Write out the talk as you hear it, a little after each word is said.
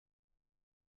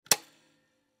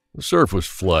The surf was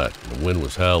flat and the wind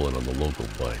was howling on the local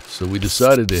bight, so we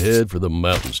decided to head for the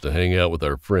mountains to hang out with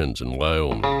our friends in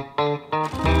Wyoming.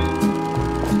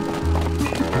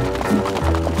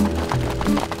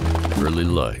 Early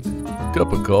light, a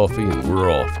cup of coffee, and we're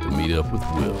off to meet up with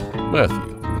Will,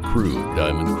 Matthew, and the crew at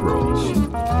Diamond Cross.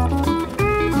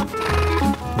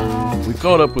 We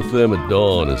caught up with them at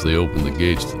dawn as they opened the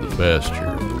gates to the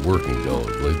pasture. The working dog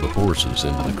laid the horses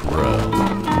into the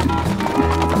corral.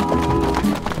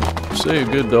 Say a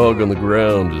good dog on the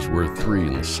ground is worth 3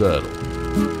 in the saddle.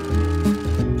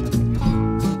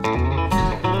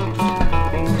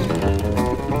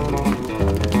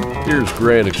 Here's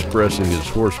Grant expressing his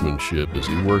horsemanship as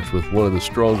he works with one of the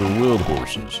stronger willed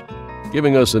horses,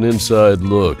 giving us an inside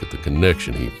look at the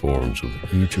connection he forms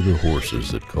with each of the horses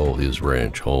that call his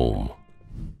ranch home.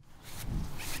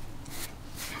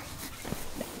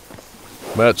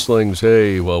 Matt slings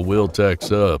hay while Will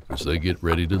tacks up as they get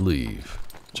ready to leave.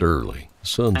 It's early, the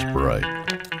sun's bright,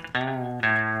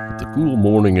 but the cool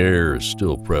morning air is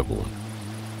still prevalent.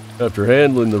 After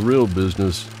handling the real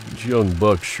business, these young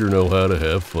bucks sure know how to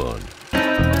have fun.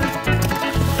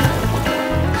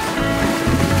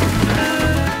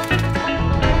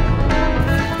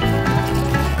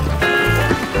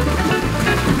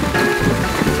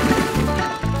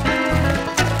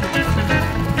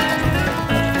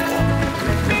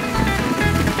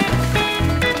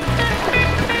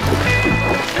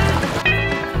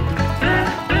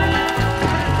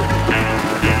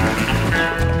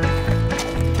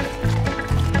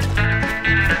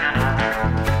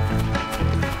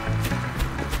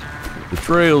 The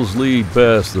trails lead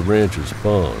past the ranch's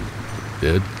pond,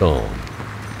 dead calm,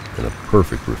 and a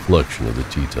perfect reflection of the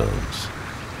Tetons.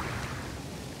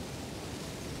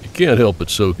 You can't help but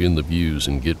soak in the views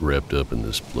and get wrapped up in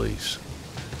this place.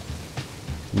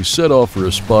 We set off for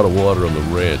a spot of water on the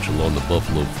ranch along the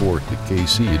Buffalo Fork that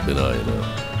KC had been eyeing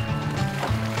up.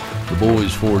 The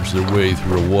boys forged their way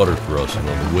through a water crossing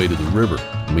on the way to the river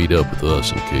to meet up with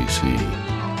us and KC.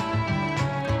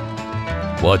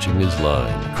 Watching his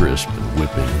line crisp and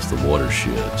whipping as the water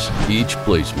sheds, each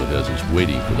placement has us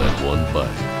waiting for that one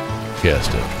bite. Cast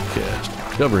after cast,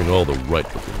 covering all the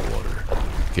right-looking water.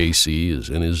 KC is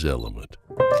in his element.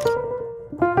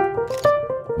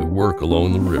 We work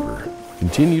along the river,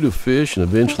 continue to fish, and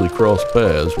eventually cross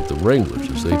paths with the wranglers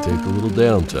as they take a little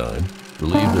downtime,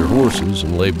 relieve their horses,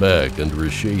 and lay back under a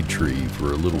shade tree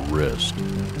for a little rest.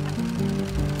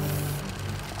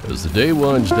 As the day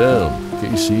winds down,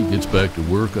 KC gets back to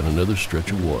work on another stretch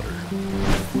of water.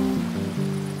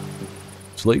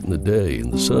 It's late in the day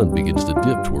and the sun begins to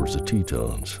dip towards the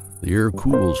Tetons. The air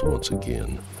cools once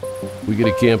again. We get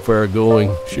a campfire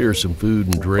going, share some food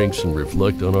and drinks, and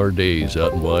reflect on our days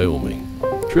out in Wyoming.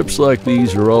 Trips like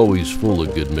these are always full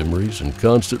of good memories and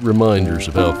constant reminders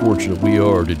of how fortunate we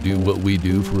are to do what we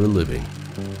do for a living,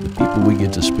 the people we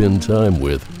get to spend time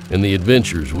with, and the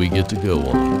adventures we get to go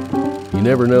on. You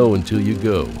never know until you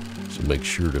go, so make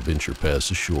sure to venture past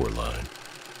the shoreline.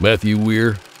 Matthew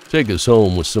Weir, take us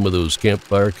home with some of those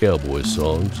campfire cowboy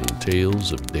songs and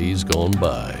tales of days gone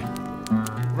by.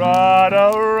 Ride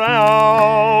around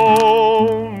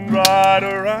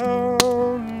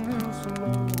real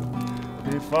slow,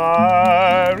 be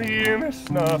fiery and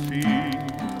snuffy,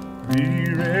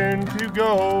 rearing to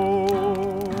go.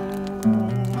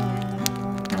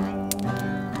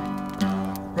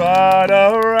 Ride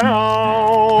around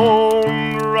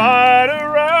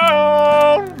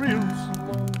real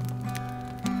slow,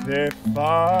 they're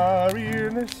fiery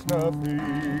and they're snuffy,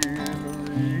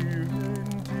 rearing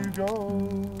to go.